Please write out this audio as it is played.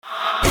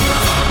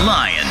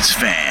Lions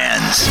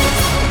fans,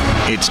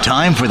 it's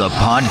time for the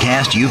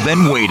podcast you've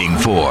been waiting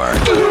for.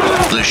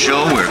 The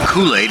show where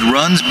Kool-Aid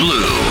runs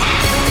blue,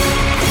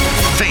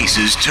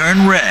 faces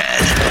turn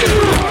red,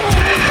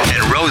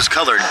 and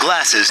rose-colored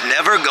glasses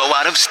never go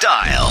out of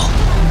style.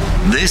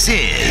 This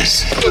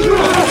is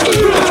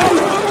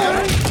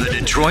the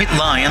Detroit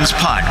Lions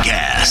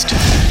Podcast.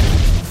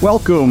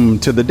 Welcome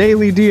to the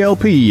Daily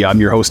DLP. I'm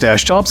your host,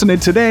 Ash Thompson,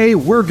 and today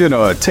we're going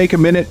to take a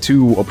minute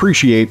to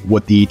appreciate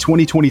what the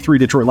 2023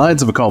 Detroit Lions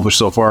have accomplished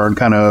so far and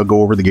kind of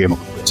go over the game a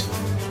little bit.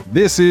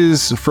 This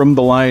is from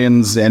the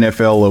Lions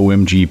NFL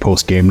OMG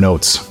post-game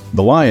notes.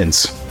 The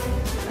Lions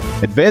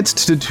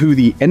advanced to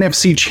the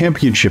NFC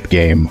Championship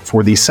game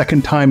for the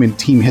second time in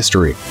team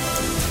history.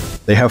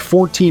 They have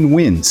 14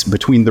 wins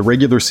between the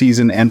regular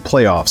season and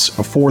playoffs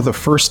for the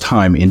first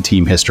time in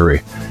team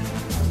history.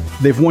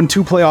 They've won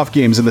 2 playoff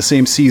games in the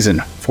same season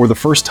for the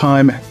first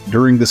time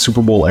during the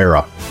Super Bowl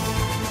era.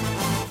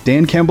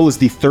 Dan Campbell is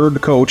the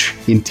third coach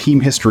in team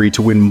history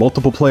to win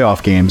multiple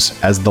playoff games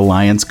as the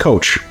Lions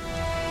coach.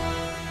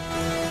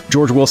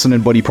 George Wilson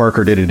and Buddy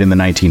Parker did it in the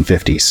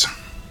 1950s.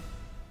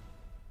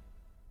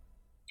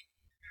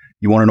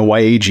 You want to know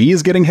why AG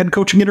is getting head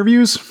coaching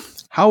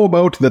interviews? How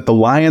about that the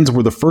Lions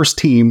were the first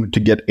team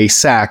to get a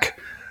sack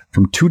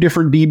from 2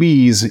 different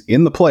DBs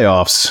in the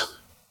playoffs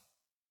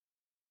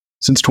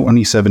since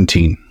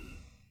 2017.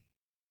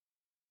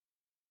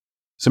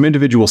 Some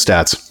individual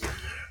stats.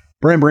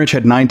 Brian Branch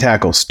had 9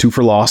 tackles, 2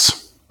 for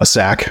loss, a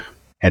sack,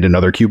 and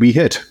another QB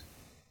hit.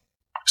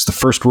 He's the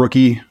first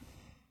rookie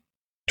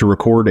to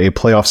record a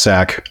playoff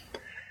sack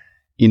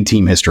in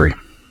team history.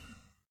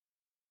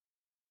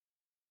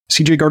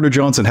 CJ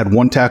Gardner-Johnson had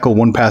 1 tackle,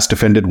 1 pass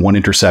defended, 1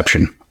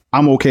 interception.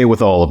 I'm okay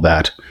with all of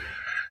that.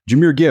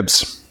 Jahmyr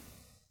Gibbs,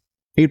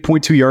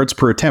 8.2 yards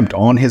per attempt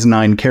on his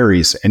 9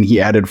 carries, and he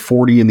added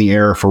 40 in the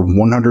air for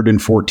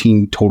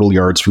 114 total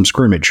yards from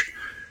scrimmage.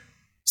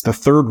 It's the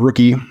third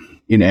rookie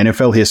in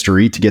NFL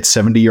history to get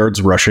 70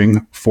 yards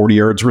rushing, 40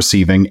 yards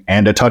receiving,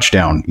 and a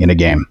touchdown in a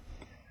game.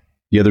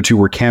 The other 2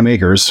 were Cam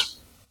Akers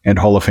and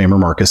Hall of Famer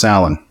Marcus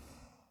Allen.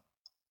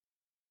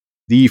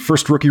 The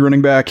first rookie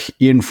running back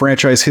in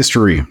franchise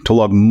history to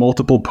log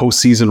multiple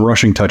postseason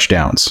rushing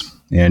touchdowns.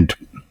 And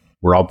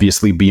we're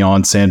obviously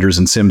beyond Sanders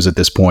and Sims at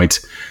this point.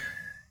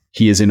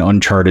 He is in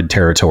uncharted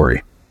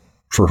territory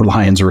for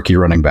Lions rookie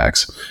running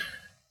backs.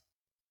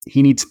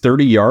 He needs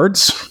 30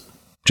 yards,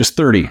 just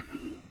 30,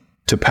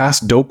 to pass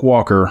Doak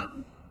Walker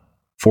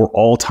for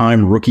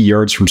all-time rookie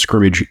yards from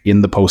scrimmage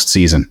in the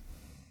postseason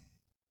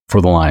for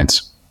the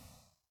Lions.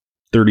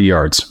 30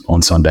 yards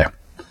on Sunday.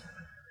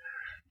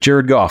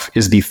 Jared Goff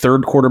is the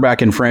third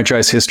quarterback in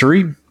franchise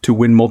history to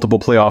win multiple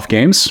playoff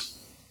games.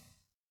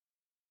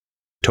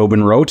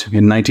 Tobin Rote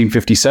in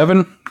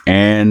 1957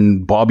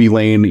 and Bobby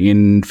Lane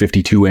in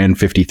 52 and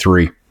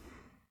 53.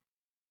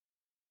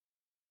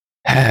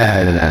 It's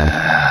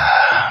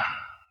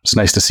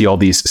nice to see all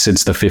these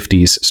since the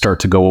 50s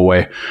start to go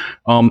away.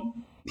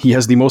 He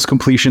has the most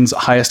completions,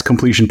 highest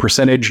completion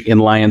percentage in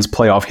Lions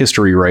playoff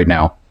history right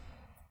now.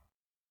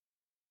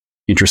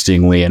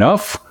 Interestingly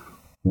enough,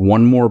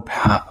 1 more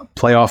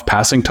playoff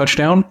passing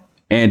touchdown,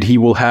 and he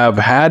will have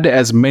had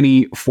as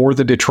many for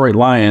the Detroit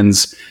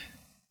Lions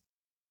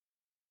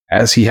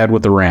as he had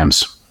with the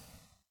Rams.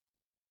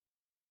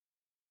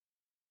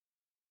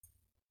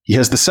 He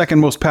has the second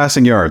most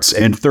passing yards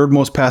and third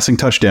most passing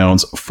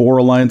touchdowns for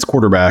a Lions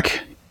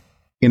quarterback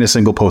in a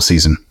single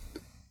postseason.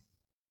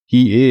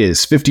 He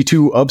is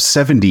 52 of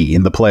 70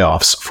 in the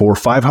playoffs for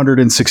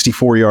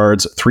 564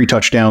 yards, 3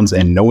 touchdowns,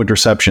 and no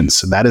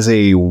interceptions. That is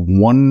a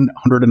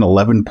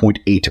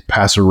 111.8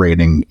 passer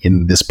rating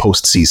in this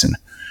postseason.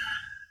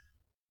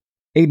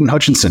 Aiden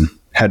Hutchinson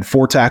had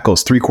 4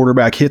 tackles, 3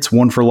 quarterback hits,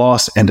 1 for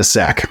loss, and a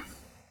sack.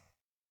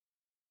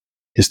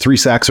 His 3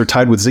 sacks are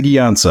tied with Ziggy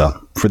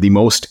Ansah for the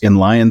most in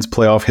Lions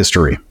playoff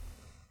history.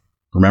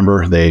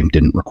 Remember, they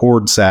didn't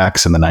record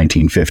sacks in the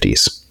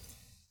 1950s.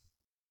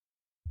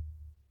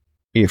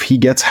 If he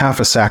gets half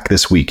a sack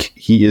this week,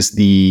 he is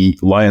the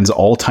Lions'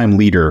 all-time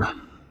leader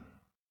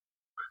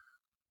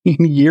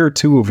in year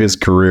 2 of his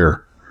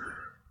career.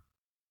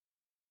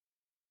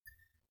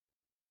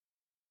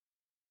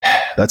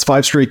 That's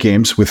 5 straight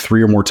games with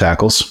 3 or more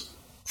tackles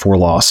for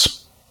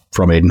loss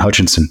from Aiden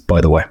Hutchinson, by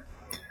the way,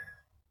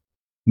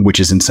 which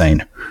is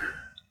insane.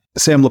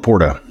 Sam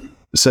Laporta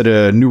set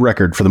a new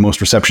record for the most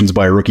receptions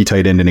by a rookie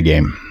tight end in a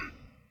game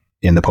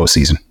in the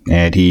postseason,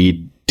 and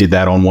he did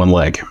that on 1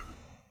 leg.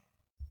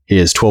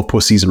 His 12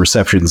 postseason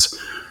receptions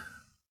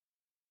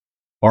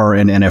are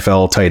an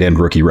NFL tight end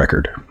rookie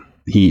record.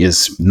 He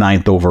is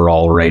 9th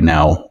overall right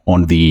now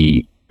on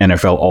the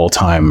NFL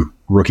all-time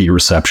rookie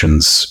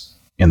receptions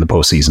in the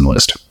postseason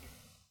list.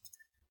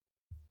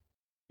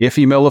 Ife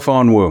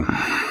Melifonwu,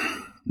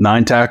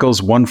 9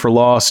 tackles, 1 for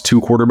loss,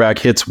 2 quarterback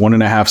hits,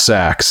 1.5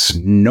 sacks.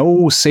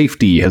 No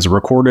safety has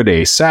recorded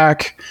a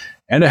sack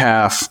and a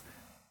half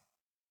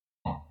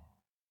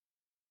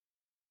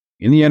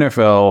in the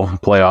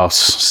NFL playoffs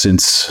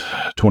since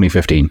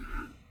 2015.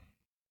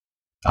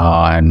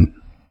 And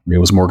it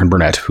was Morgan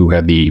Burnett who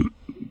had the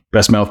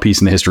best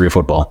mouthpiece in the history of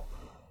football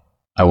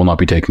I will not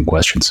be taking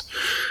questions.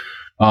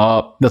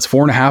 That's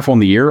 4.5 on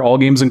the year, all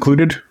games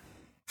included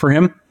for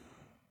him.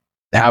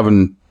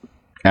 Having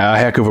a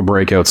heck of a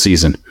breakout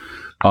season.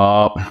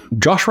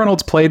 Josh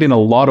Reynolds played in a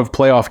lot of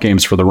playoff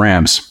games for the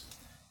Rams.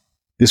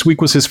 This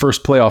week was his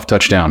first playoff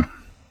touchdown.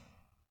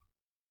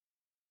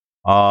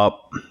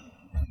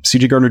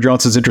 C.J.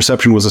 Gardner-Johnson's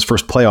interception was his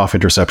first playoff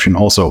interception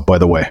also, by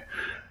the way.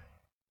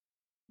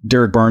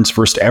 Derek Barnes'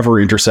 first ever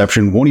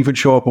interception won't even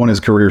show up on his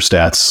career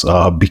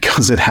stats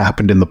because it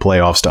happened in the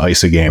playoffs to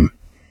ice a game.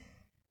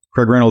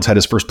 Craig Reynolds had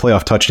his first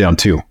playoff touchdown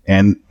too,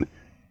 and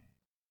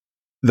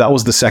that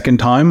was the second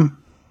time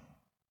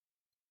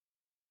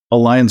a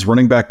Lions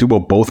running back duo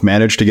both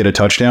managed to get a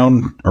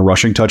touchdown, a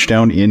rushing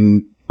touchdown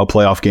in a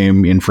playoff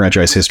game in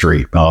franchise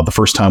history. The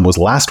first time was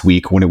last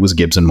week when it was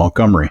Gibbs and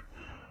Montgomery.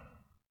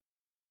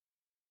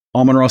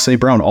 Amon-Ra St.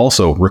 Brown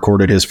also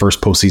recorded his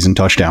first postseason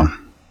touchdown.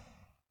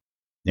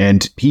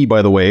 And he,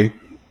 by the way,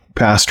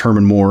 passed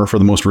Herman Moore for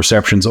the most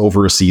receptions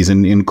over a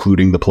season,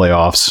 including the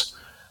playoffs,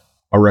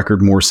 a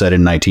record Moore set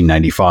in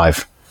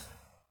 1995.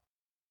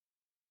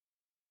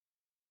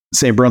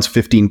 St. Brown's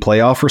 15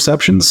 playoff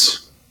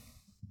receptions.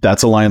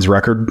 That's a Lions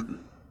record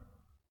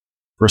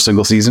for a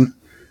single season.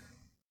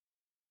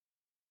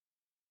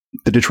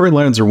 The Detroit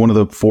Lions are one of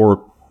the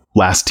 4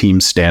 last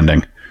teams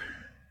standing.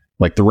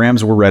 Like, the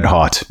Rams were red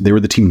hot. They were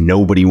the team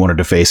nobody wanted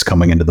to face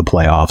coming into the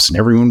playoffs, and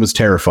everyone was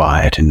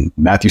terrified, and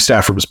Matthew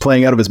Stafford was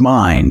playing out of his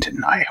mind,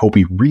 and I hope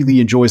he really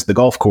enjoys the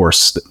golf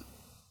course.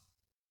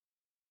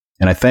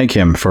 And I thank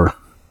him for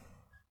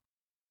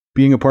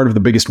being a part of the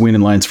biggest win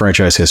in Lions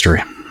franchise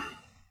history.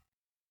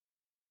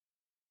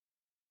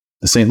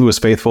 The St. Louis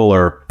faithful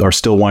are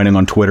still whining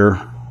on Twitter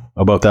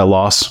about that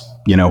loss,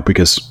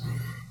 because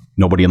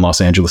nobody in Los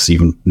Angeles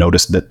even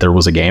noticed that there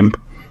was a game.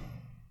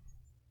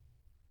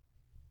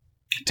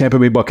 Tampa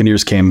Bay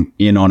Buccaneers came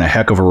in on a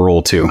heck of a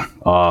roll, too.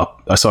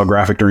 I saw a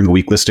graphic during the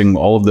week listing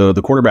all of the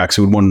quarterbacks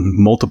who had won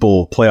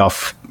multiple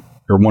playoff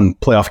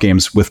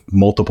games with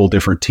multiple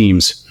different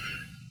teams.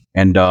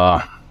 And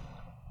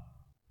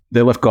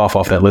they left Goff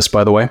off that list,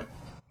 by the way,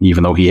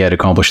 even though he had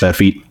accomplished that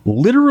feat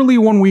literally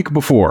 1 week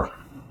before.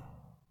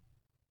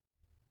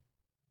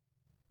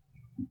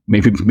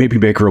 Maybe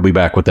Baker will be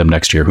back with them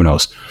next year. Who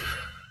knows?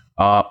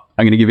 I'm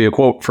going to give you a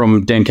quote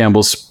from Dan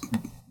Campbell's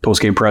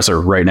post-game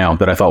presser right now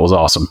that I thought was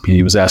awesome.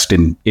 He was asked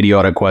an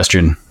idiotic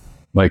question,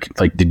 like,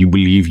 did you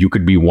believe you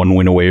could be 1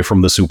 win away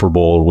from the Super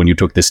Bowl when you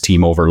took this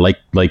team over? He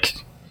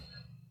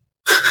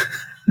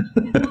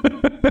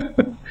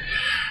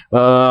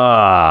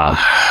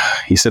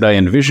said, I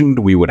envisioned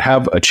we would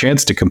have a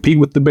chance to compete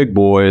with the big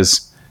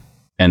boys,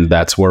 and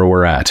that's where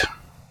we're at.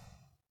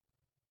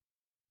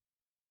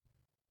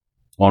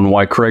 On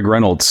why Craig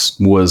Reynolds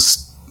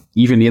was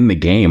even in the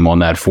game on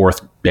that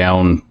 4th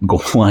down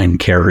goal line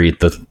carry,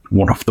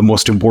 one of the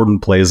most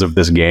important plays of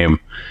this game.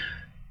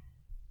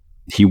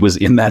 He was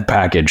in that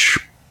package.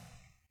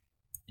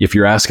 If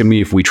you're asking me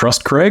if we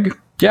trust Craig,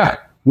 yeah,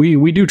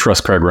 we do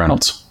trust Craig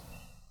Reynolds.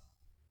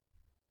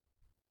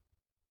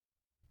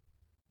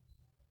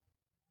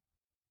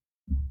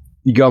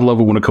 You gotta love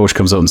it when a coach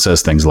comes out and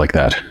says things like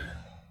that.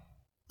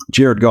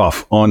 Jared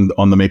Goff on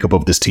the makeup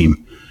of this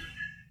team.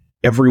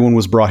 Everyone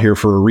was brought here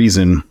for a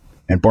reason,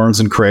 and Barnes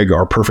and Craig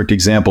are perfect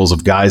examples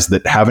of guys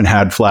that haven't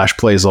had flash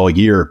plays all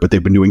year, but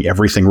they've been doing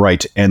everything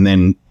right and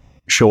then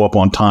show up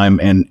on time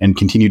and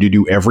continue to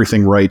do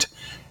everything right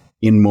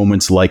in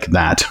moments like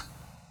that.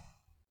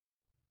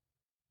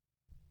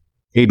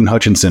 Aiden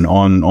Hutchinson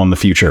on the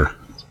future.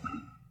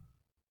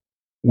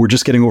 We're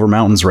just getting over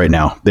mountains right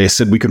now. They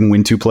said we couldn't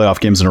win 2 playoff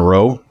games in a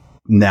row.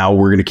 Now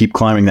we're going to keep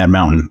climbing that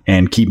mountain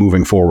and keep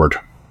moving forward.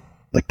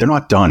 Like, they're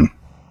not done.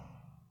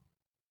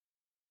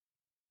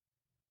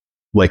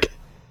 Like,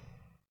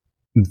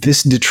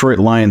 this Detroit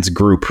Lions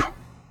group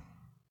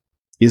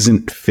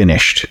isn't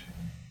finished.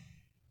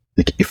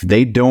 Like, if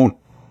they don't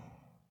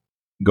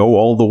go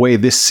all the way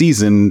this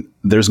season,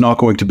 there's not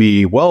going to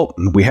be, well,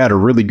 we had a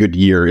really good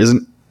year.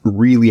 Isn't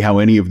really how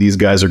any of these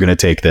guys are going to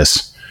take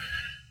this.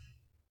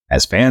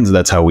 As fans,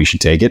 that's how we should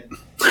take it.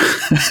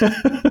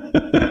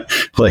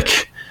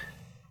 Like,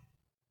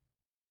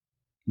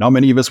 not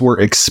many of us were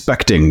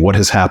expecting what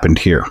has happened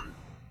here.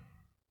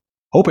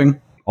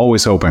 Hoping,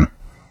 always hoping.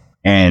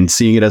 And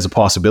seeing it as a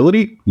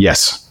possibility,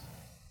 yes.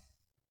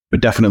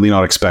 But definitely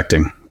not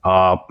expecting.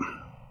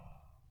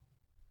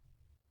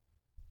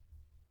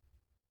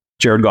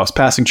 Jared Goff's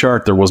passing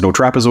chart, there was no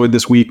trapezoid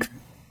this week.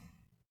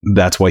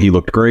 That's why he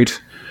looked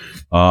great.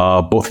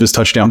 Both of his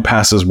touchdown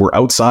passes were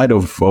outside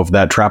of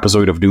that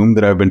trapezoid of doom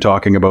that I've been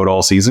talking about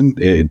all season.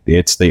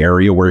 It's the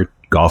area where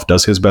Goff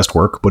does his best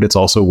work, but it's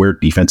also where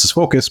defense is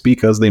focused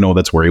because they know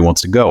that's where he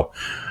wants to go.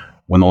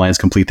 When the Lions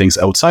complete things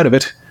outside of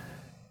it,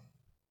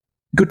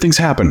 good things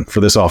happen for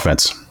this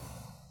offense.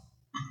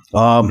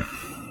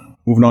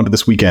 Moving on to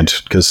this weekend,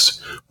 because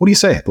what do you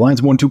say? The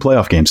Lions won 2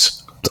 playoff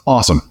games. It's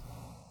awesome.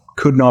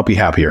 Could not be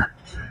happier.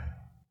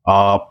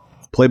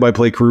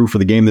 Play-by-play crew for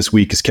the game this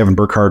week is Kevin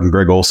Burkhardt and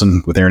Greg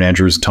Olson, with Aaron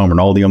Andrews and Tom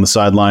Rinaldi on the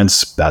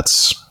sidelines.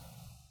 That's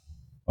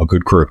a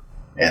good crew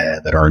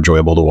that are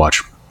enjoyable to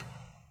watch.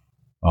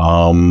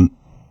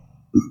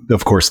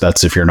 Of course,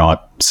 that's if you're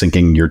not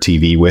syncing your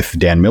TV with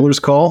Dan Miller's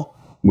call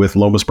with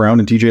Lomas Brown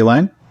and TJ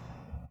Lang.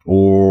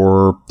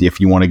 Or if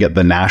you want to get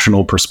the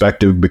national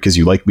perspective because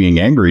you like being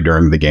angry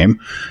during the game,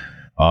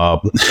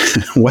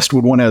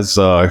 Westwood One has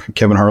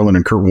Kevin Harlan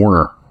and Kurt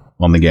Warner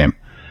on the game.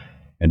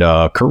 And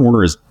Kurt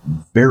Warner is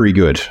very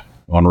good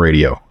on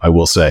radio, I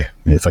will say.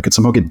 If I could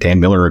somehow get Dan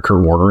Miller or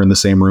Kurt Warner in the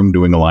same room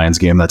doing a Lions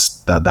game,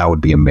 that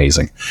would be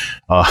amazing.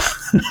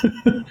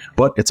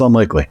 But it's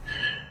unlikely.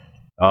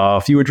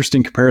 A few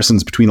interesting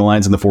comparisons between the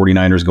Lions and the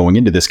 49ers going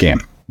into this game.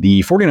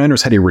 The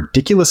 49ers had a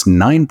ridiculous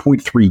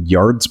 9.3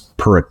 yards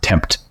per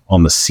attempt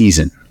on the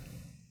season,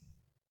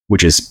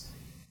 which is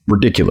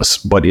ridiculous,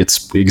 but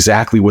it's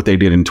exactly what they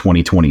did in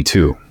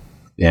 2022.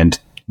 And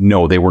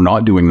no, they were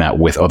not doing that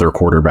with other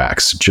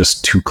quarterbacks.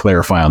 Just to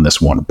clarify on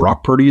this one,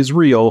 Brock Purdy is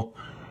real.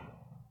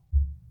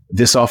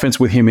 This offense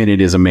with him in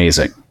it is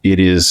amazing. It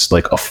is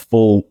like a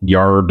full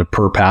yard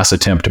per pass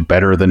attempt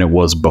better than it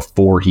was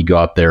before he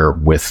got there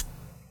with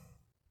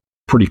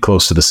pretty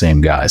close to the same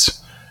guys.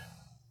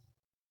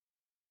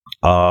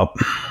 The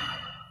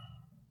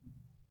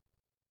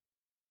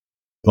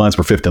Lions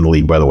were 5th in the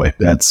league, by the way,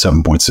 at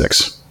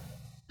 7.6.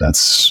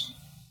 That's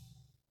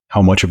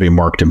how much of a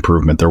marked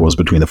improvement there was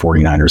between the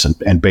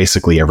 49ers and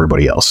basically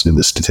everybody else in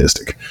this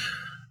statistic.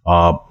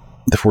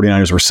 The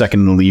 49ers were 2nd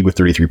in the league with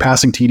 33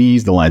 passing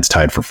TDs. The Lions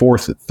tied for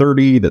 4th at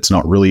 30. That's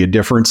not really a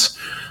difference.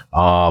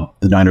 The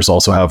Niners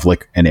also have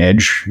like an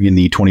edge in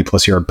the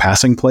 20-plus yard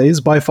passing plays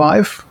by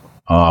 5.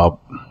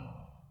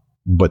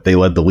 But they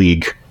led the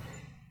league,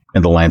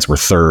 and the Lions were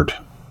 3rd.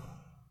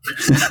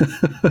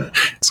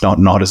 It's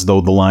not as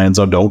though the Lions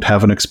don't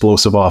have an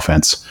explosive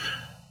offense.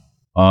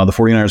 The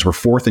 49ers were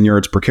 4th in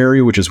yards per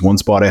carry, which is one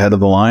spot ahead of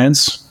the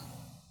Lions.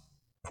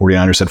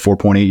 49ers had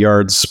 4.8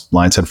 yards.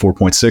 Lions had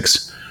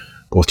 4.6.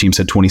 Both teams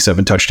had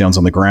 27 touchdowns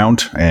on the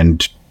ground.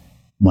 And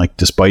like,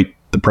 despite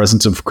the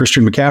presence of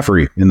Christian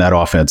McCaffrey in that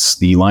offense,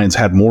 the Lions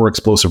had more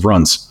explosive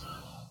runs.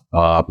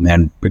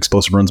 And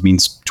explosive runs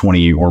means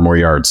 20 or more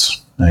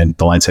yards. And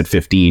the Lions had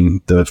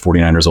 15. The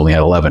 49ers only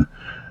had 11.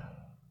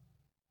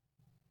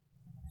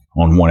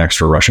 On one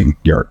extra rushing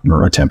yard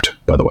or attempt,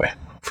 by the way,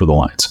 for the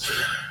Lions.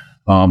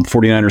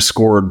 49ers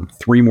scored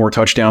 3 more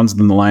touchdowns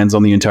than the Lions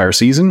on the entire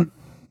season,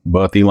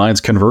 but the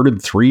Lions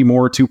converted 3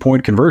 more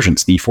 2-point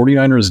conversions. The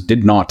 49ers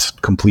did not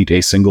complete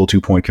a single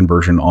 2-point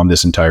conversion on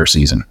this entire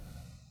season,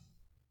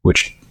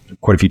 which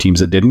quite a few teams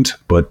that didn't,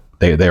 but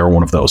they are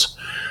one of those.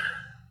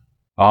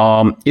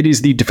 It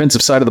is the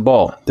defensive side of the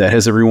ball that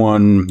has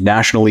everyone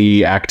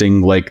nationally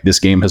acting like this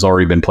game has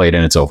already been played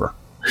and it's over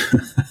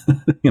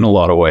in a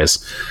lot of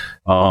ways.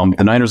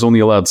 The Niners only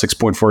allowed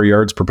 6.4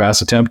 yards per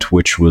pass attempt,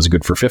 which was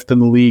good for 5th in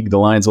the league. The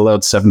Lions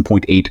allowed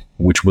 7.8,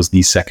 which was the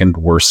 2nd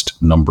worst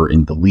number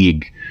in the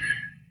league.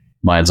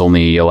 Lions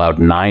only allowed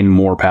 9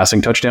 more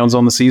passing touchdowns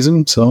on the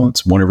season, so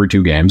it's 1 every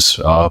 2 games.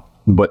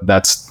 But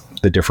that's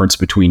the difference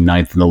between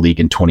 9th in the league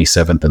and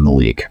 27th in the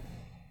league.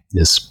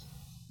 Is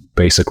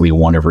basically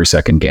 1 every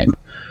 2nd game.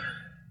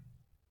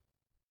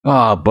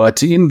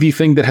 But in the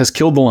thing that has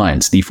killed the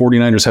Lions, the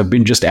 49ers have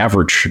been just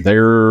average.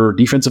 Their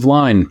defensive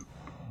line,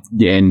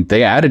 and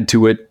they added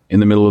to it in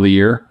the middle of the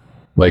year.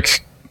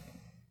 Like,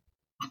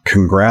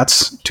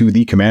 congrats to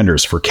the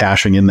Commanders for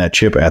cashing in that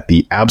chip at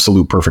the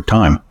absolute perfect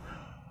time.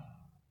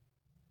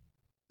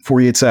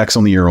 48 sacks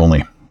on the year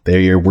only.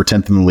 They were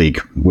 10th in the league,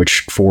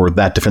 which for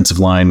that defensive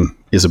line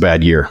is a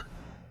bad year.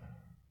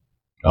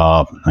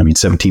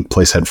 17th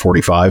place had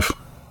 45.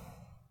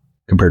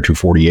 Compared to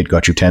 48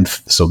 got you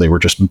 10th. So they were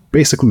just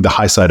basically the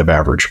high side of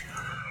average,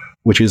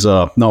 which is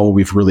not what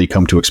we've really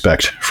come to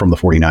expect from the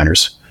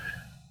 49ers.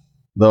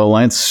 The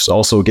Lions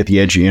also get the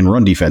edge in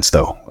run defense,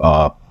 though.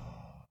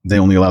 They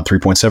only allowed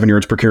 3.7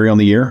 yards per carry on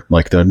the year.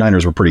 Like, the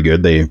Niners were pretty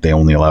good. They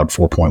only allowed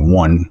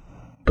 4.1,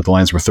 but the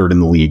Lions were 3rd in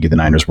the league. The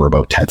Niners were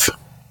about 10th.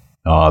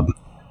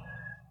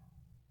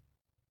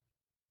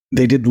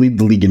 They did lead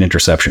the league in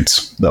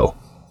interceptions, though.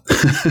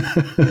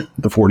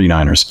 The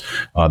 49ers.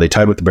 They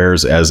tied with the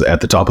Bears as at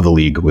the top of the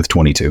league with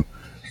 22.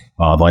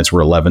 The Lions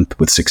were 11th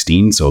with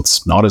 16, so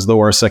it's not as though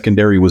our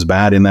secondary was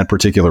bad in that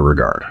particular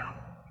regard.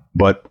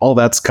 But all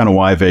that's kind of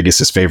why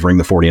Vegas is favoring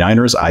the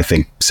 49ers. I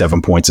think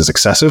 7 points is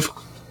excessive.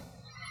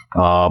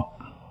 Lions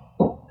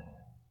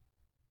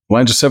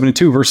are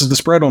 7-2 versus the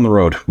spread on the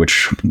road,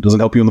 which doesn't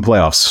help you in the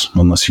playoffs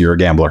unless you're a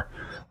gambler.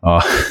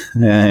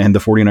 And the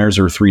 49ers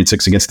are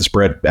 3-6 against the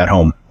spread at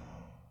home.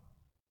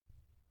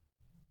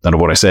 None of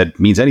what I said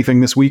means anything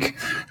this week,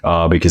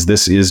 because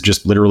this is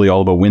just literally all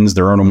about wins.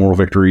 There are no moral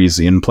victories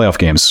in playoff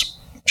games.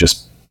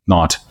 Just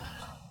not.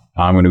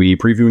 I'm going to be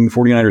previewing the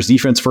 49ers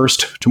defense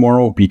first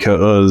tomorrow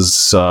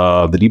because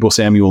the Deebo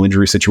Samuel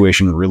injury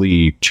situation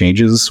really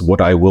changes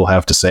what I will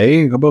have to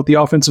say about the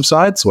offensive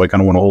side. So I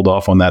kind of want to hold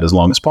off on that as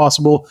long as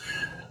possible.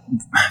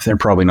 They're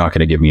probably not going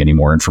to give me any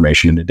more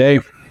information today,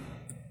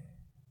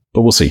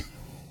 but we'll see.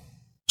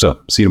 So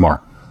see you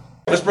tomorrow.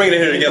 Let's bring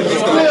it in here together.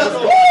 Let's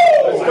go.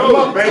 Let's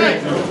go,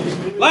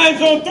 baby.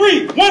 Lions on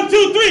 3. 1,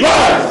 2, 3.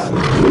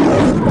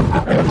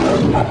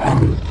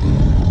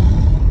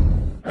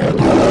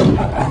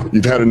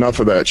 You've had enough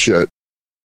of that shit.